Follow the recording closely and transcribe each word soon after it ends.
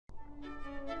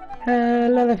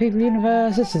Hello there people of the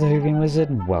universe, this is the Whovian Wizard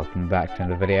and welcome back to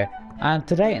another video. And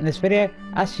today in this video,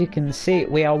 as you can see,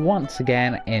 we are once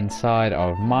again inside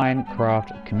of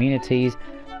Minecraft communities,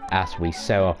 as we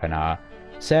so often are.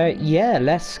 So yeah,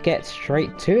 let's get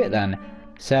straight to it then.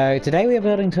 So today we are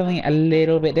building something a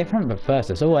little bit different, but first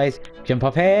as always, jump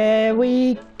off, here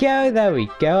we go, there we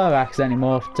go. I've accidentally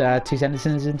morphed two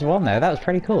sentences into one there, that was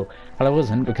pretty cool. Well, I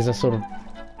wasn't, because I sort of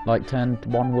like turned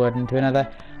one word into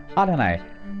another, I don't know.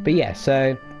 But yeah,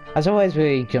 so as always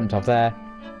we jumped off there.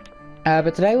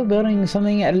 But today we're building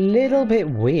something a little bit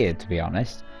weird, to be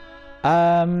honest.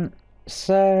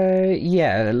 So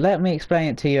yeah, let me explain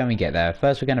it to you when we get there.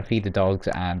 First we're going to feed the dogs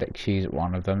and choose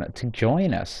one of them to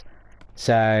join us.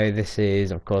 So this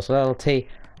is of course loyalty.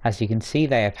 As you can see,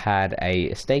 they have had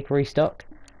a steak restock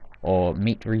or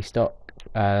meat restock.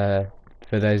 For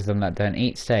those of them that don't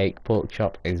eat steak, pork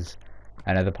chop is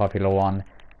another popular one.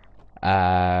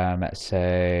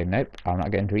 So nope, I'm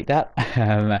not going to eat that.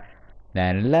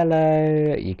 Then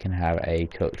Lelo, you can have a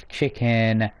cooked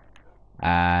chicken,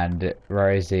 and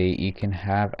Rosie, you can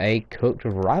have a cooked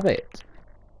rabbit.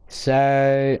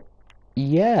 So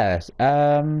yes,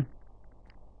 I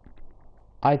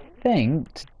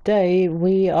think today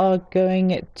we are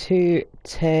going to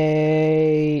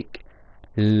take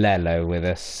Lelo with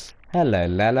us. Hello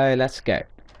Lelo, let's go.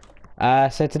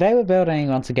 So today we're building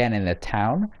once again in the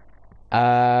town.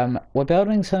 We're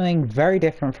building something very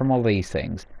different from all these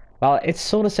things. Well, it's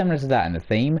sort of similar to that in the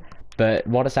theme, but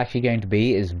what it's actually going to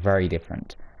be is very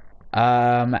different.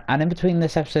 And in between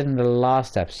this episode and the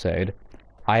last episode,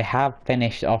 I have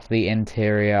finished off the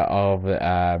interior of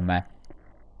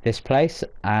this place,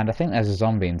 and I think there's a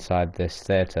zombie inside this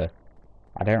theater.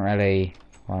 I don't really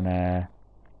wanna...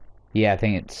 Yeah, I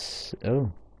think it's... Oh.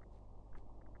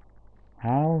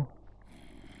 How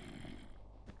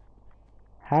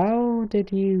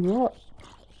did you... What?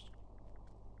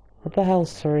 What the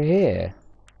hell's through here?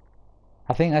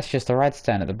 I think that's just a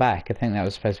redstone at the back. I think that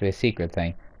was supposed to be a secret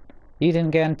thing. You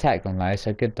didn't go and attack them though,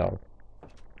 so good dog.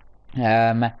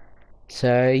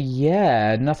 So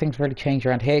yeah, nothing's really changed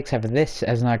around here except for this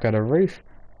has now got a roof.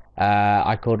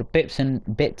 I called it Bits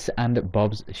and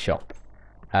Bob's Shop.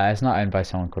 It's not owned by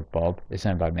someone called Bob, it's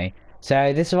owned by me.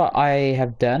 So this is what I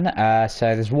have done.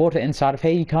 So there's water inside of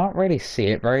here. You can't really see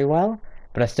it very well,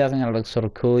 but I still think it looks sort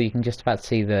of cool. You can just about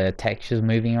see the textures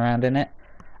moving around in it.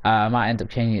 I might end up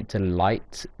changing it to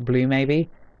light blue maybe.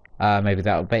 Maybe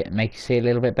that'll make you see a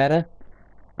little bit better.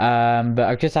 But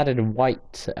I've just added a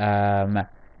white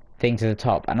thing to the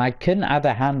top, and I couldn't add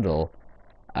a handle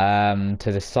to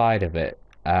the side of it,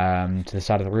 to the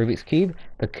side of the Rubik's Cube,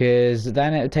 because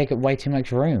then it would take up way too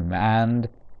much room, and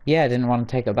yeah, I didn't want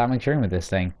to take up that much room with this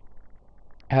thing.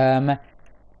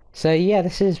 So yeah,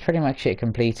 this is pretty much it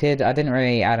completed. I didn't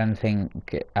really add anything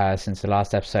since the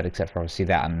last episode, except for obviously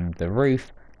that and the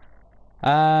roof.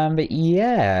 But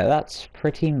yeah, that's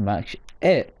pretty much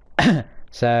it.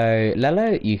 So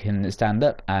Lelo, you can stand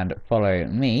up and follow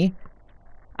me.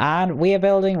 And we are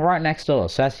building right next door.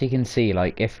 So as you can see,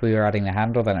 like if we were adding the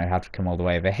handle, then it would have to come all the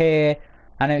way over here,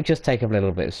 and it would just take up a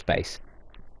little bit of space.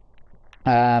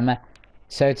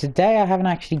 So today I haven't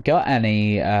actually got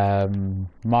any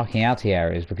marking out the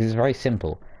areas because it's very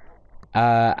simple.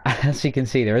 As you can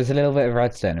see, there is a little bit of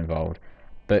redstone involved,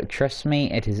 but trust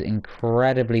me, it is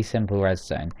incredibly simple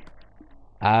redstone.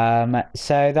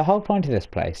 So the whole point of this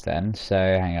place then, so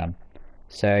hang on.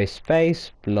 So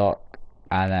space, block,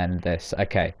 and then this.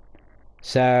 Okay.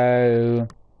 So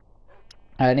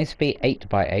it needs to be 8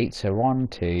 by 8, so 1,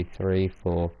 2, 3,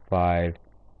 4, 5,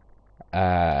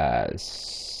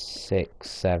 6,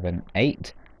 7,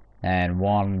 8, and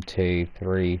 1, 2,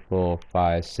 3, 4,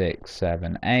 5, 6,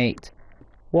 7, 8.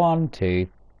 1, 2,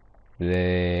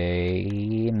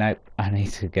 3. Nope, I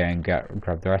need to go and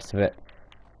grab the rest of it.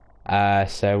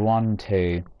 So 1,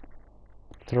 2,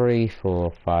 3,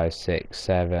 4, 5, 6,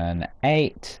 7,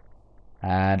 8.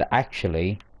 And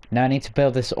actually, no, I need to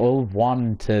build this all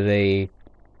one to the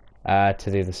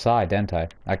other side, don't I?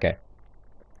 Okay.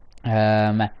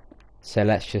 So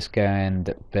let's just go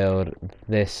and build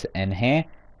this in here.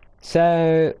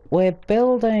 So we're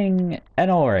building an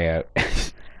Oreo.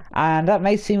 And that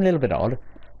may seem a little bit odd,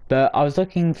 but I was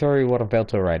looking through what I've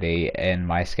built already in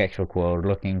my sketchbook world,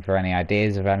 looking for any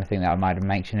ideas of anything that I might have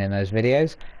mentioned in those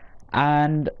videos.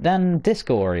 And then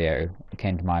Disco Oreo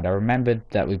came to mind. I remembered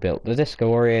that we built the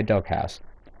Disco Oreo doghouse.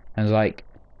 And I was like,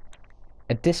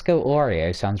 a Disco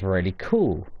Oreo sounds really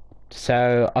cool.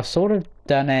 So I've sort of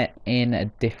done it in a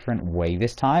different way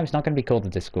this time. It's not going to be called the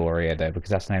Disco Oreo though, because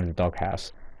that's the name of the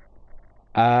doghouse.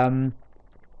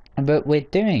 But we're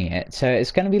doing it, so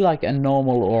it's going to be like a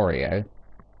normal Oreo.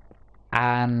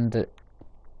 And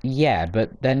yeah, but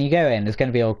then you go in, it's going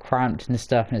to be all cramped and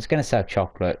stuff, and it's going to sell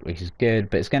chocolate, which is good,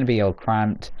 but it's going to be all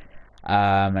cramped,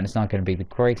 and it's not going to be the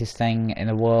greatest thing in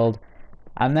the world.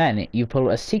 And then you pull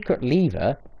a secret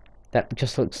lever that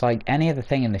just looks like any other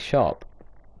thing in the shop,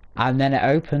 and then it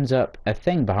opens up a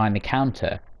thing behind the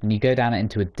counter, and you go down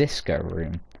into a disco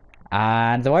room.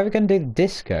 And the way we're going to do the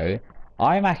disco,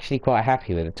 I'm actually quite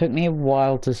happy with it. It took me a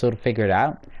while to sort of figure it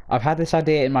out. I've had this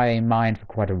idea in my mind for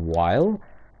quite a while,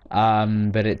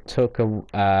 but it took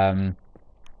a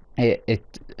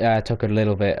took a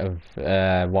little bit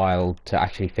of while to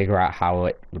actually figure out how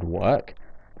it would work.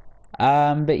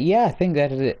 But yeah, I think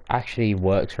that it actually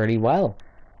works really well.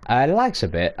 It lags a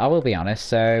bit, I will be honest,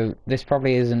 so this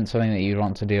probably isn't something that you'd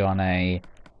want to do on a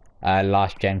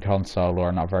last gen console or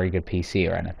a not very good PC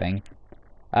or anything.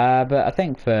 But I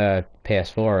think for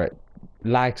PS4 it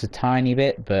lags a tiny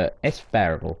bit, but it's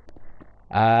bearable.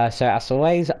 So as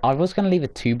always, I was going to leave a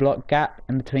 2 block gap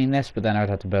in between this, but then I would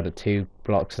have to build it 2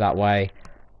 blocks that way,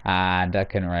 and I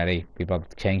couldn't really be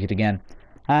bothered to change it again.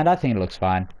 And I think it looks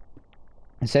fine.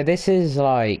 So this is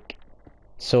like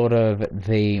sort of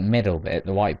the middle bit,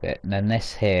 the white bit, and then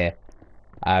this here,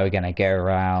 we're going to go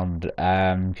around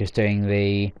just doing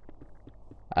the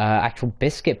actual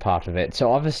biscuit part of it.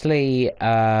 So obviously,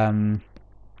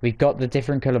 we've got the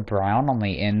different color brown on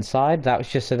the inside. That was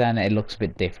just so then it looks a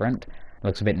bit different. It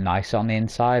looks a bit nicer on the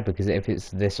inside, because if it's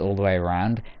this all the way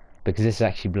around, because this is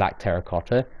actually black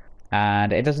terracotta,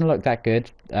 and it doesn't look that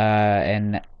good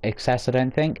in excess, I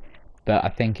don't think, but I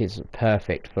think it's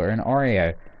perfect for an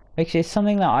Oreo, which is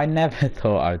something that I never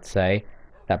thought I would say,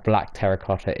 that black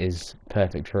terracotta is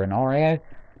perfect for an Oreo.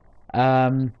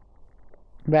 Um,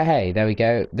 but hey, there we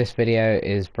go. This video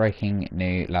is breaking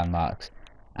new landmarks.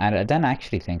 And I don't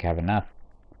actually think I have enough.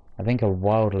 I think I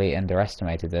wildly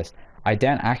underestimated this. I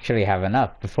don't actually have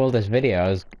enough. Before this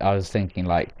video, I was thinking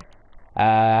like,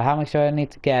 how much do I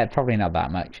need to get? Probably not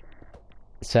that much.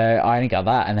 So I only got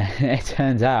that, and then it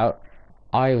turns out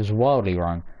I was wildly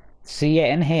wrong. So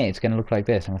yeah, in here it's going to look like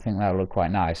this, and I think that'll look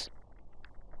quite nice.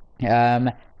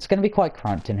 It's going to be quite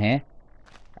cramped in here.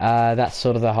 That's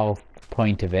sort of the whole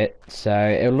point of it. So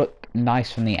it'll look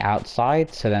nice from the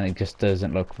outside, so then it just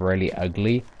doesn't look really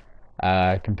ugly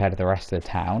compared to the rest of the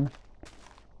town.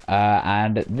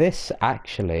 And this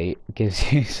actually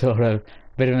gives you sort of a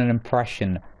bit of an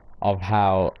impression of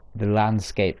how the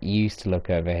landscape used to look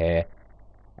over here.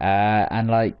 And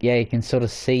like, yeah, you can sort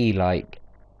of see like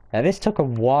this took a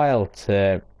while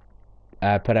to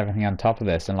put everything on top of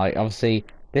this, and like obviously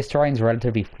this terrain's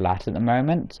relatively flat at the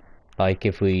moment. Like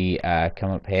if we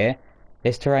come up here,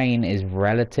 this terrain is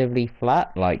relatively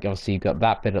flat. Like obviously you've got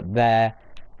that bit up there,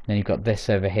 then you've got this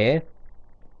over here.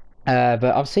 But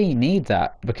obviously you need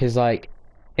that, because like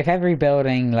if every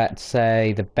building, let's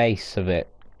say the base of it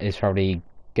is probably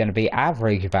going to be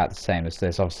average about the same as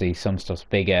this. Obviously some stuff's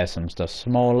bigger, some stuff's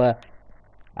smaller.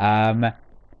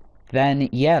 Then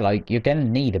yeah, like you're going to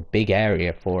need a big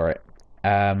area for it.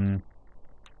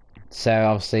 So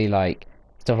obviously like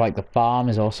stuff like the farm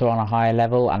is also on a higher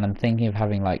level, and I'm thinking of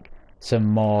having like some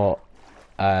more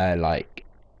like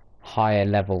higher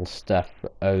level stuff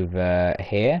over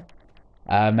here.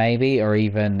 Maybe, or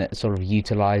even sort of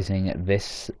utilizing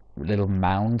this little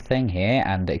mound thing here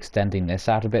and extending this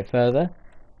out a bit further.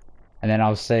 And then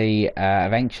I'll see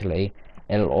eventually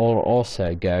it'll all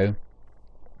also go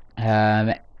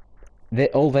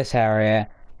all this area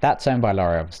that's owned by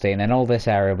Laurie obviously, and then all this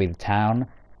area will be the town.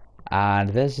 And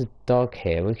there's a dog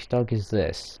here. Which dog is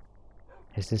this?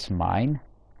 Is this mine?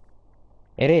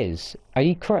 It is. Are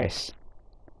you Chris?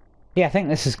 Yeah, I think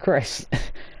this is Chris.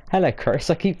 Hello, Chris.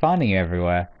 I keep finding you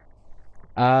everywhere.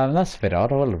 That's a bit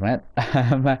odd, I will admit.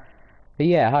 But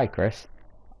yeah, hi, Chris.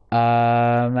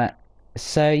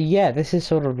 So yeah, this is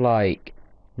sort of like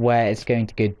where it's going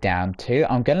to go down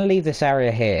to. I'm going to leave this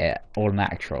area here all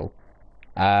natural.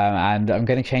 And I'm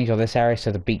going to change all this area,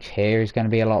 so the beach here is going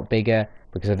to be a lot bigger,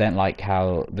 because I don't like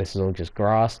how this is all just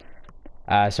grass.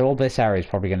 So all this area is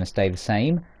probably going to stay the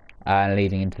same,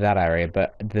 leading into that area.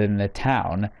 But then the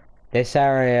town, this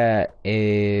area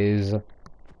is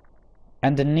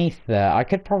underneath there. I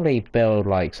could probably build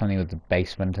like something with the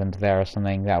basement under there or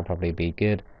something. That would probably be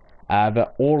good.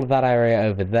 But all of that area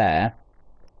over there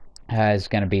is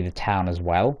going to be the town as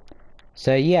well.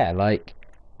 So yeah, like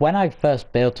when I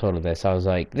first built all of this, I was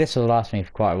like, this will last me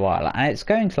for quite a while. And it's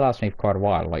going to last me for quite a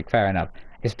while, like fair enough.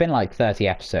 It's been like 30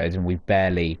 episodes and we've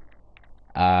barely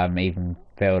even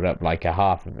filled up like a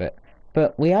half of it.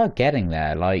 But we are getting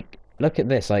there. Like, look at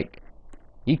this. Like,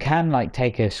 you can like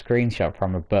take a screenshot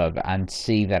from above and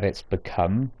see that it's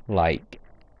become like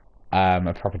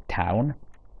a proper town.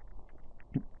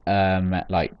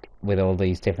 like with all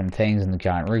these different things and the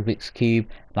giant Rubik's Cube.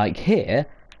 Like here,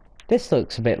 this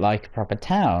looks a bit like a proper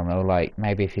town, or like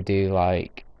maybe if you do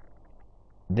like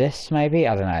this, maybe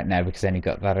I don't know. No, because then you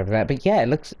got that over there. But yeah,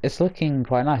 it's looking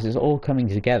quite nice. It's all coming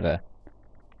together,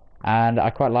 and I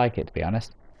quite like it to be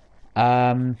honest.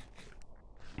 Um,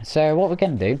 so what we're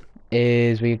gonna do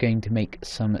is we're going to make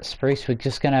some spruce. We're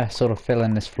just gonna sort of fill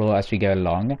in this floor as we go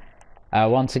along.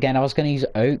 Once again, I was going to use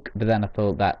oak, but then I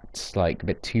thought that's like a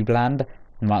bit too bland,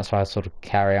 and that's why I sort of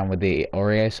carry on with the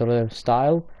Oreo sort of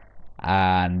style.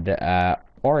 And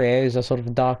Oreos are sort of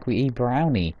a darky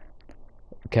brownie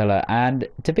color. And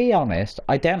to be honest,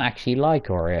 I don't actually like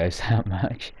Oreos that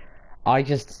much. I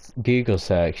just Google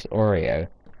searched Oreo,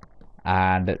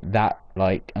 and that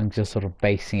like I'm just sort of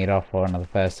basing it off one of the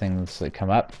first things that come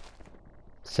up.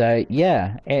 So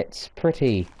yeah, it's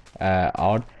pretty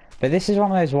odd. But this is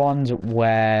one of those ones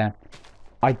where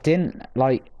I didn't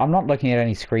like. I'm not looking at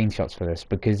any screenshots for this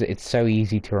because it's so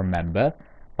easy to remember.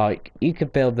 Like you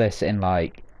could build this in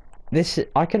like this.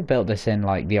 I could have built this in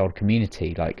like the old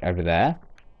community, like over there,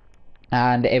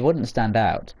 and it wouldn't stand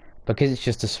out because it's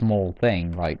just a small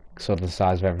thing, like sort of the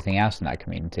size of everything else in that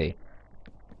community.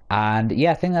 And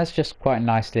yeah, I think that's just quite a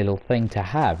nice little thing to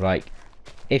have. Like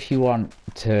if you want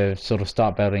to sort of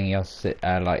start building your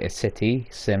like a city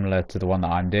similar to the one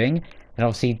that I'm doing, then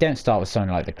obviously don't start with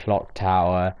something like the clock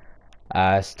tower.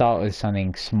 Start with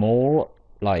something small,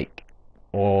 like,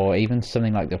 or even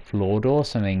something like the floor door,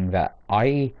 something that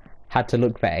I had to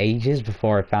look for ages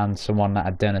before I found someone that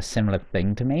had done a similar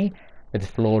thing to me with the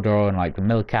floor door and like the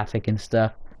milk attic and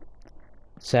stuff.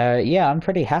 So yeah, I'm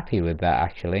pretty happy with that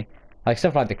actually. Like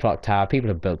stuff like the clock tower, people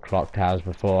have built clock towers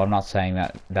before. I'm not saying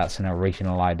that that's an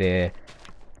original idea.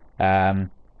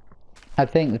 Um, I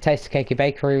think the Taste of Cakey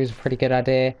Bakery was a pretty good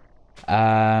idea.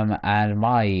 And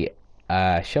my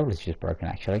shoulder's just broken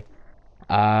actually.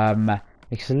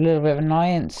 Which is a little bit of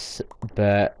annoyance,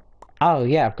 but oh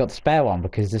yeah, I've got the spare one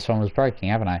because this one was broken,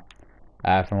 haven't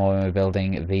I? From when we were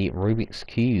building the Rubik's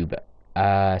Cube.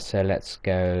 So let's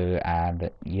go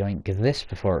and yoink this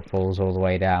before it falls all the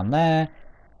way down there.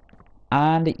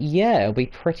 And yeah, it'll be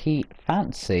pretty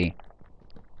fancy.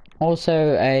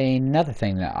 Also, another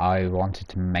thing that I wanted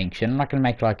to mention, I'm not going to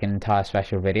make like an entire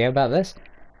special video about this,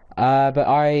 but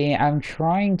I am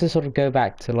trying to sort of go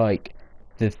back to like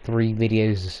the 3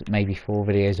 videos, maybe 4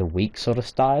 videos a week sort of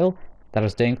style that I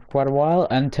was doing for quite a while.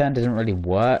 Unturned doesn't really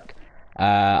work.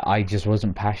 I just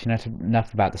wasn't passionate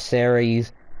enough about the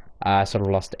series. Sort of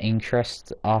lost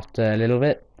interest after a little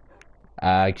bit.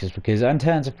 Just because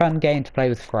Unturned's a fun game to play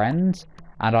with friends,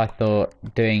 and I thought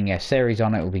doing a series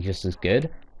on it would be just as good.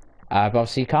 But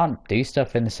obviously you can't do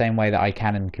stuff in the same way that I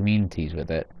can in communities with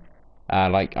it.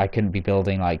 Like I couldn't be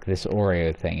building like this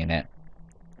Oreo thing in it.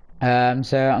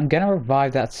 So I'm gonna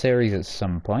revive that series at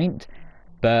some point,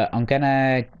 but I'm getting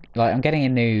a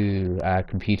new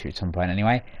computer at some point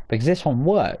anyway, because this one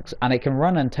works and it can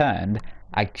run Unturned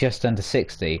at just under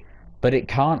 60, but it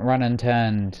can't run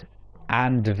Unturned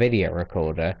and a video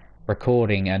recorder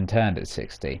recording Unturned at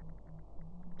 60.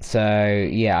 So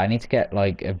yeah, I need to get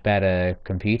like a better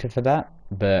computer for that,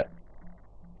 but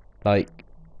like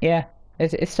yeah,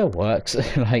 it still works.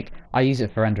 Like I use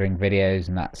it for rendering videos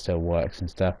and that still works and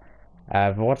stuff.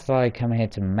 But what did I come here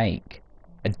to make?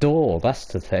 A door, that's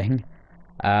the thing.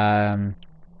 Um,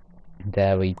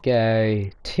 there we go.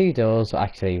 2 doors.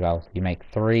 Actually, well, you make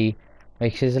 3,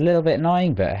 which is a little bit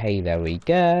annoying, but hey, there we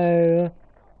go.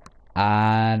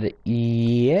 And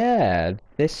yeah,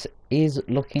 this is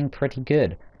looking pretty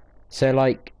good. So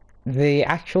like the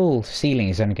actual ceiling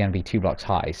is only going to be 2 blocks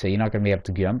high, so you're not going to be able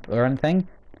to jump or anything.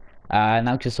 And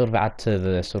that'll just sort of add to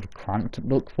the sort of cramped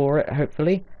look for it,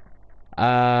 hopefully.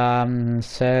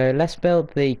 So let's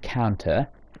build the counter.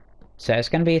 So it's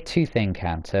going to be a 2-thing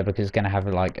counter because it's going to have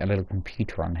like a little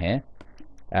computer on here,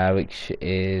 which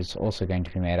is also going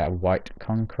to be made out of white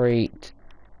concrete.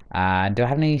 And do I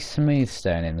have any smooth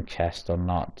stone in the chest or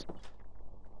not?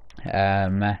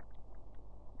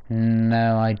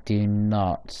 No, I do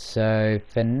not. So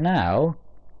for now,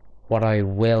 what I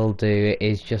will do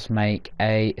is just make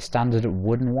a standard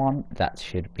wooden one. That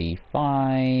should be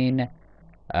fine.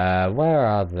 Where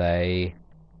are they?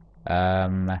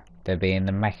 They're being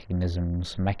the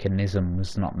mechanisms,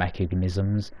 not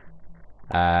mechanisms.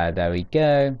 There we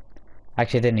go.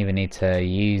 Actually, I didn't even need to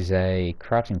use a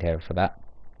crafting table for that.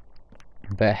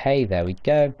 But hey, there we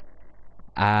go.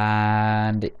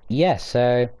 And yeah,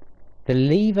 so the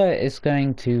lever is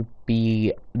going to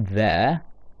be there.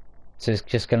 So it's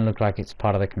just going to look like it's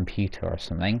part of the computer or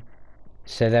something.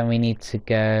 So then we need to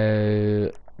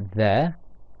go there.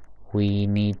 We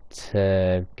need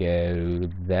to go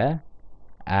there.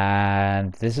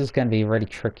 And this is going to be a really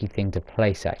tricky thing to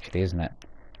place, actually, isn't it?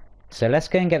 So let's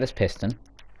go and get this piston.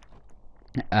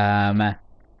 And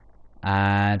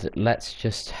let's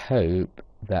just hope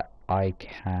that I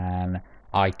can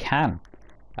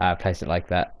place it like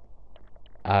that.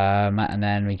 And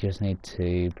then we just need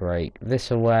to break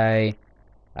this away,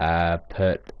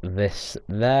 put this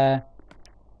there,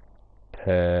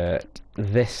 put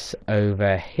this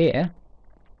over here,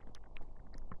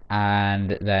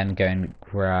 and then go and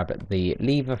grab the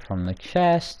lever from the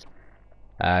chest,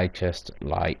 just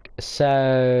like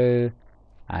so,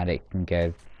 and it can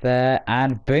go there,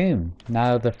 and boom,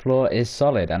 now the floor is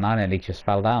solid. And I nearly just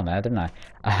fell down there, didn't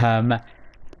I?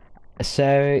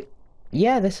 So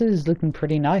yeah, this is looking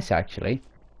pretty nice, actually.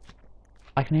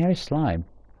 I can hear a slime.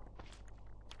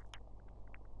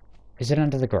 Is it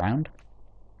under the ground?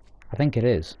 I think it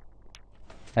is.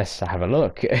 Let's have a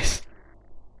look.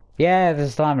 Yeah, there's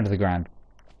a slime under the ground.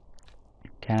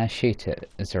 Can I shoot it?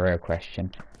 Is a real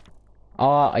question.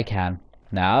 Oh, I can.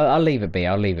 No, I'll leave it be.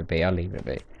 I'll leave it be. I'll leave it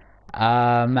be.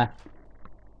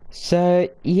 So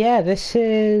yeah, this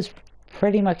is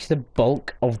pretty much the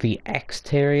bulk of the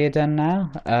exterior done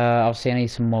now. Obviously I need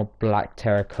some more black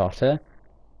terracotta.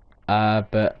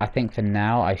 But I think for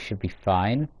now I should be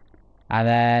fine. And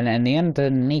then in the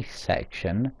underneath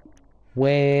section,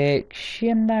 which,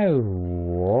 you know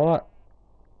what?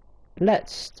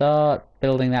 Let's start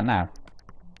building that now.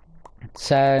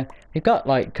 So we've got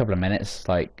like a couple of minutes,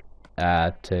 like,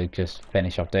 to just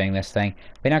finish off doing this thing.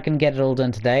 We're not going to get it all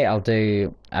done today. I'll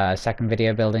do a second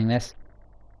video building this.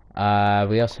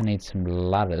 We also need some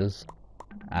ladders,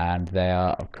 and they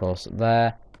are, of course,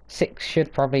 there. 6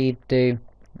 should probably do.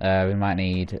 We might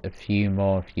need a few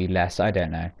more, a few less, I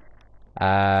don't know.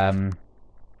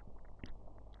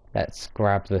 Let's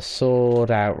grab the sword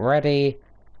out ready,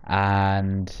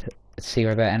 and see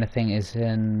whether anything is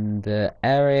in the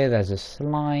area. There's a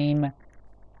slime.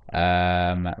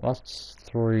 What's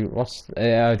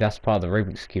oh, that's part of the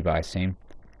Rubik's Cube, I assume.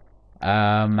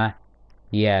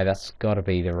 Yeah, that's gotta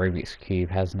be the Rubik's Cube,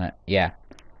 hasn't it? Yeah.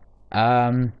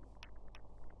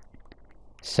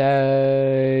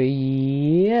 So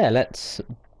yeah, let's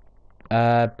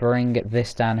bring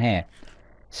this down here.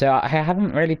 So I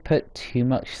haven't really put too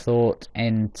much thought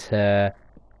into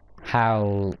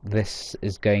how this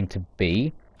is going to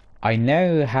be. I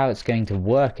know how it's going to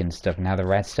work and stuff, and how the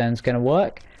redstone's going to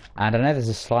work. And I know there's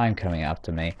a slime coming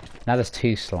after me. Now there's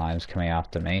 2 slimes coming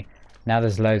after me. Now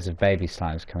there's loads of baby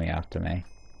slimes coming after me.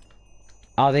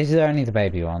 Oh, these are only the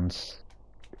baby ones.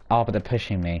 Oh, but they're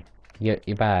pushing me. You're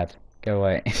bad. Go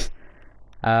away.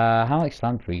 How much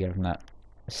slime do we get from that?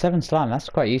 7 slime. That's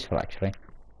quite useful, actually.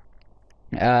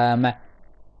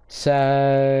 So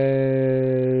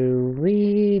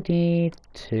we need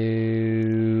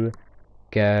to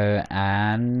go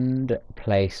and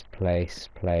place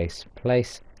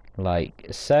like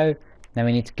so. Then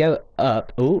we need to go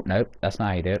up. Oh, nope, that's not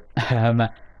how you do it.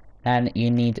 And you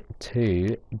need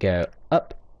to go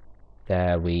up.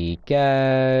 There we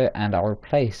go. And I'll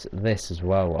replace this as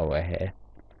well while we're here,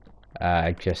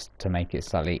 just to make it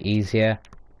slightly easier.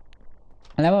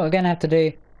 And then what we're going to have to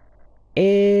do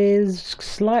is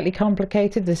slightly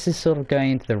complicated. This is sort of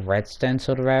going into the redstone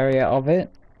sort of area of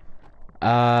it.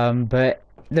 But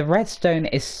the redstone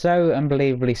is so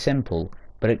unbelievably simple,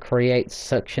 but it creates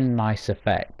such a nice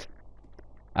effect.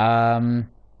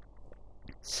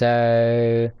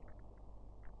 So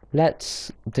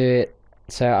let's do it.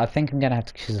 So I think I'm gonna have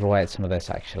to chisel away at some of this,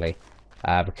 actually,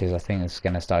 because I think it's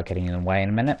gonna start getting in the way in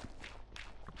a minute.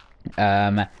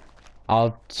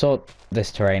 I'll sort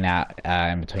this terrain out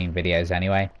in between videos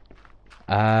anyway.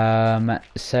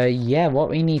 So yeah, what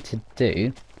we need to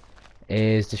do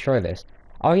is destroy this.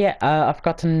 Oh yeah, I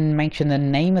forgot to mention the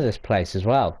name of this place as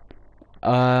well.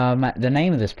 The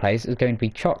name of this place is going to be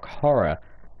Choc Horror.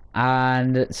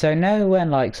 And so know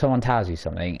when like someone tells you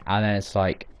something and then it's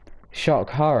like, shock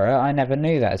horror, I never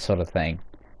knew that sort of thing.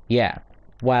 Yeah,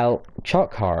 well,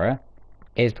 Choc Horror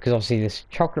is because obviously this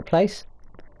chocolate place,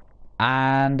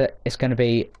 and it's going to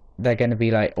be, they're going to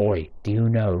be like, oi, do you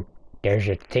know there's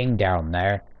a thing down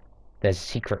there? There's a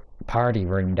secret party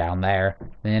room down there.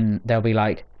 And then they'll be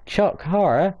like, Choc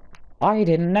Horror? I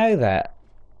didn't know that.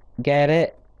 Get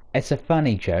it? It's a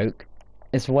funny joke.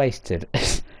 It's wasted.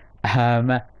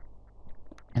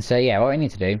 So yeah, what we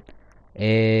need to do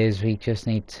is we just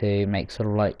need to make sort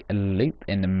of like a loop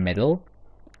in the middle,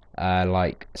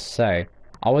 like so.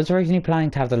 I was originally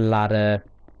planning to have the ladder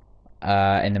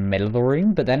in the middle of the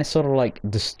room, but then it sort of like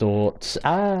distorts.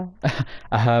 It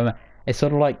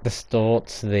sort of like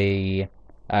distorts the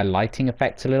lighting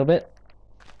effects a little bit.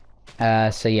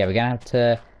 So yeah, we're gonna have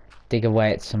to dig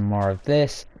away at some more of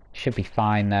this. Should be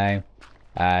fine though.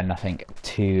 Nothing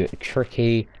too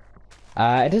tricky.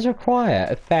 It does require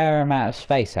a fair amount of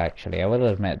space, actually. I will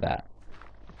admit that.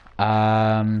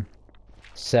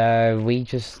 So we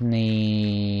just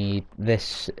need...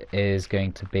 This is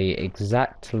going to be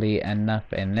exactly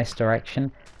enough in this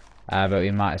direction. But we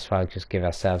might as well just give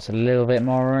ourselves a little bit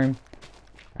more room.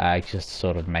 Just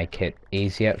sort of make it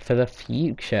easier for the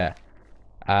future.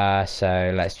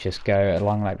 So let's just go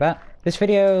along like that. This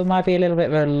video might be a little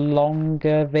bit of a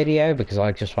longer video because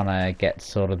I just want to get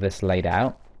sort of this laid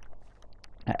out.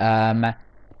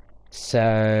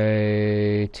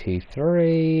 So 2,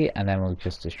 3, and then we'll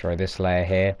just destroy this layer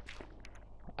here.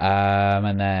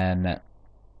 And then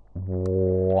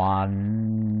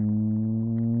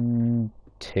 1,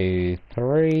 2,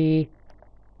 3,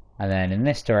 and then in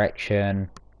this direction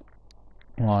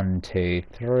 1, 2,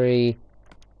 3.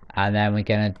 And then we're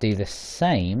going to do the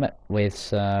same with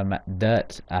some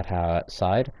dirt at our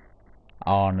side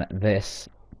on this.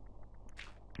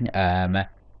 So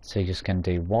you're just going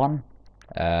to do 1,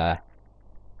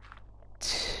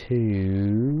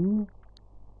 2,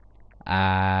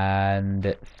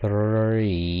 and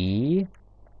 3. And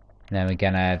then we're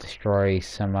going to destroy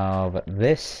some of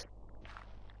this.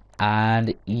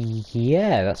 And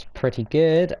yeah, that's pretty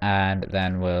good. And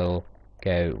then we'll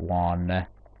go 1.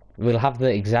 We'll have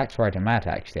the exact right amount,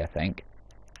 actually, I think.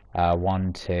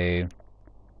 1, 2,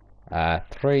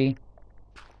 3.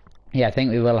 Yeah, I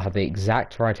think we will have the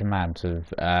exact right amount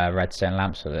of redstone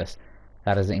lamps for this.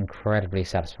 That is incredibly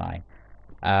satisfying.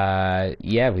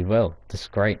 Yeah, we will. This is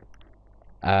great.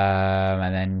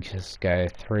 And then just go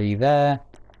 3 there.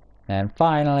 And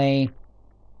finally,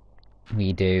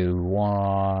 we do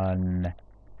 1,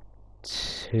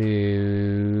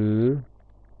 2,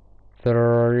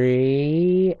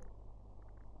 3.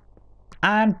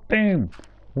 And boom!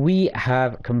 We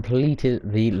have completed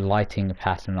the lighting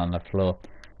pattern on the floor.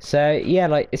 So yeah,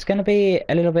 like it's going to be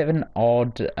a little bit of an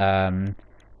odd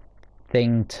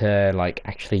thing to like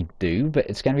actually do, but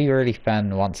it's going to be really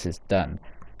fun once it's done.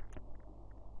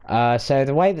 So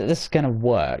the way that this is going to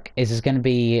work is there's going to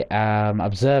be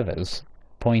observers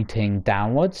pointing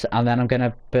downwards, and then I'm going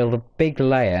to build a big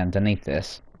layer underneath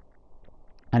this,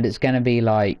 and it's going to be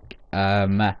like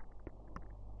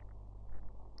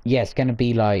yeah, it's going to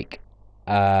be like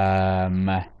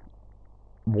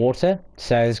water.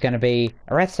 So there's going to be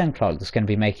a redstone clock that's going to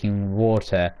be making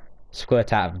water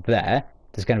squirt out of there.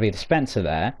 There's going to be a dispenser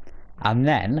there, and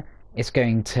then it's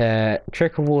going to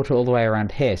trickle water all the way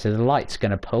around here. So the light's going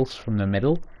to pulse from the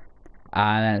middle,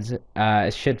 and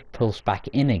it should pulse back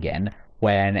in again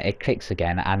when it clicks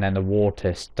again, and then the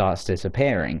water starts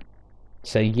disappearing.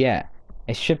 So yeah,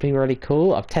 it should be really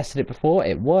cool. I've tested it before.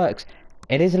 It works.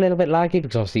 It is a little bit laggy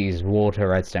because obviously it's water,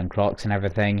 redstone clocks and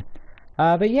everything.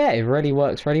 But yeah, it really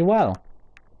works really well.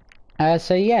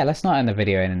 So yeah, let's not end the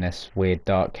video in this weird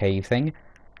dark cave thing.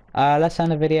 Let's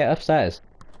end the video upstairs.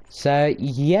 So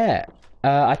yeah,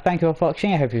 I thank you all for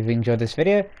watching. I hope you've enjoyed this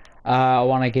video. I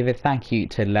want to give a thank you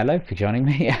to Lelo for joining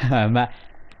me.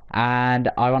 And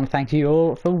I want to thank you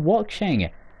all for watching.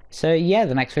 So yeah,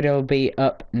 the next video will be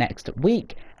up next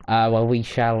week. Where we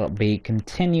shall be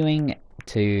continuing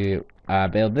to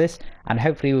build this, and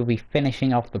hopefully we'll be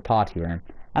finishing off the party room.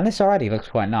 And this already looks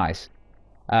quite nice.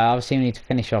 Obviously we need to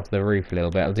finish off the roof a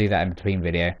little bit. I'll do that in between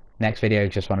video. Next video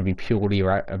just want to be purely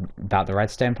about the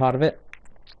redstone part of it.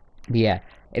 But yeah,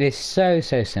 it is so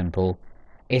simple.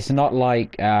 It's not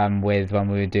like with when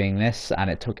we were doing this and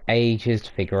it took ages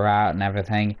to figure out and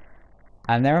everything.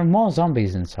 And there are more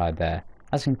zombies inside there.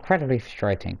 That's incredibly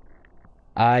frustrating.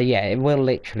 Yeah, it will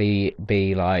literally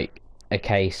be like a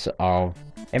case of...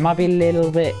 It might be a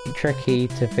little bit tricky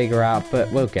to figure out,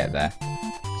 but we'll get there.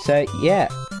 So, yeah.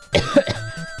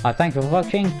 I thank you for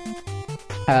watching.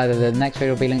 The next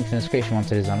video will be linked in the description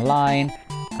once it is online.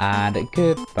 And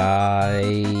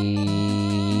goodbye.